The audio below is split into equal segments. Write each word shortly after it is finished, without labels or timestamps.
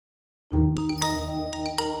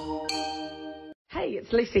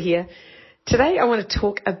it's Lisa here. Today I want to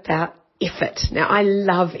talk about effort. Now, I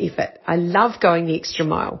love effort. I love going the extra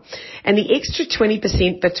mile. And the extra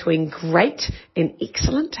 20% between great and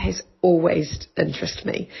excellent has always interested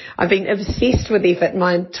me. I've been obsessed with effort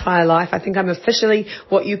my entire life. I think I'm officially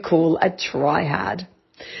what you call a try-hard.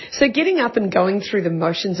 So getting up and going through the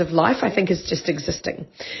motions of life, I think, is just existing.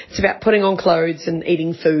 It's about putting on clothes and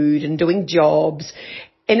eating food and doing jobs.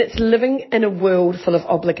 And it's living in a world full of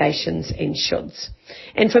obligations and shoulds.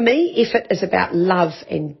 And for me, effort is about love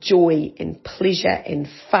and joy and pleasure and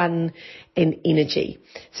fun and energy.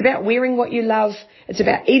 It's about wearing what you love. It's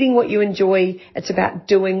about eating what you enjoy. It's about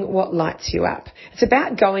doing what lights you up. It's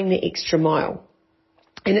about going the extra mile.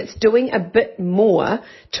 And it's doing a bit more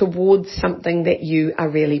towards something that you are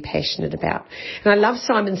really passionate about. And I love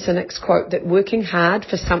Simon Sinek's quote that working hard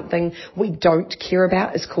for something we don't care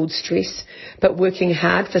about is called stress, but working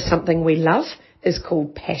hard for something we love is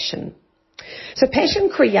called passion. So passion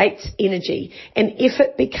creates energy, and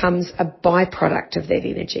effort becomes a byproduct of that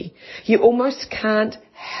energy. You almost can't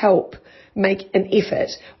help make an effort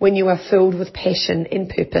when you are filled with passion and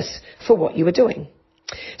purpose for what you are doing.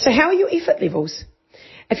 So how are your effort levels?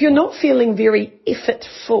 If you're not feeling very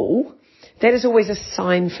effortful, that is always a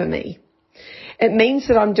sign for me. It means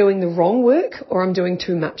that I'm doing the wrong work or I'm doing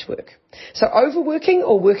too much work. So overworking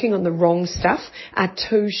or working on the wrong stuff are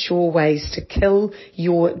two sure ways to kill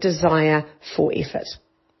your desire for effort.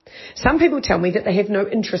 Some people tell me that they have no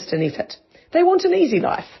interest in effort. They want an easy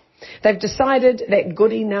life. They've decided that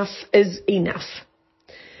good enough is enough.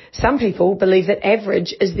 Some people believe that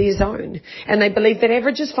average is their zone, and they believe that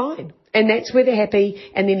average is fine, and that's where they're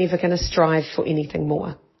happy, and they're never going to strive for anything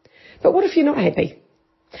more. But what if you're not happy?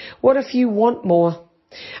 What if you want more?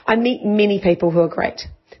 I meet many people who are great.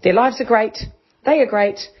 Their lives are great, they are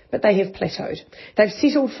great, but they have plateaued. They've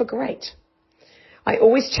settled for great. I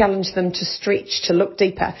always challenge them to stretch, to look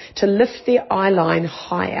deeper, to lift their eye line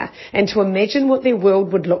higher, and to imagine what their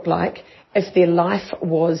world would look like if their life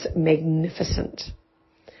was magnificent.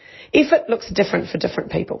 Effort looks different for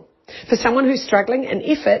different people. For someone who's struggling, an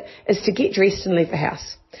effort is to get dressed and leave the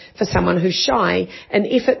house. For someone who's shy, an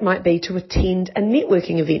effort might be to attend a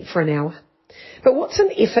networking event for an hour. But what's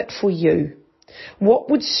an effort for you? What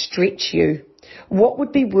would stretch you? What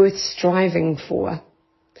would be worth striving for?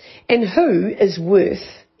 And who is worth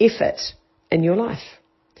effort in your life?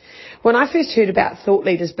 When I first heard about Thought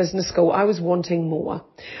Leaders Business School, I was wanting more.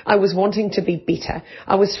 I was wanting to be better.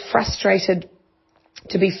 I was frustrated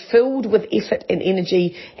to be filled with effort and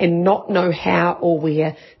energy and not know how or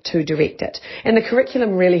where to direct it. And the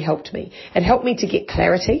curriculum really helped me. It helped me to get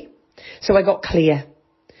clarity, so I got clear.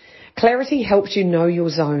 Clarity helps you know your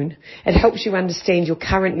zone. It helps you understand your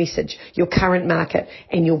current message, your current market,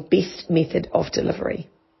 and your best method of delivery.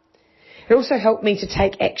 It also helped me to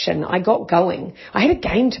take action. I got going. I had a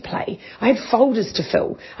game to play. I had folders to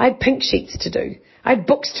fill. I had pink sheets to do. I had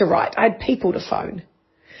books to write. I had people to phone.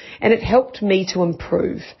 And it helped me to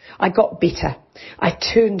improve. I got better. I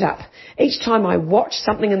turned up. Each time I watched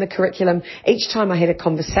something in the curriculum, each time I had a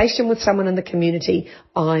conversation with someone in the community,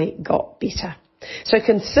 I got better. So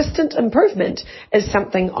consistent improvement is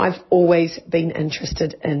something I've always been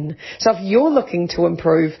interested in. So if you're looking to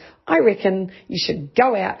improve, I reckon you should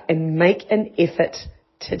go out and make an effort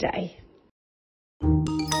today.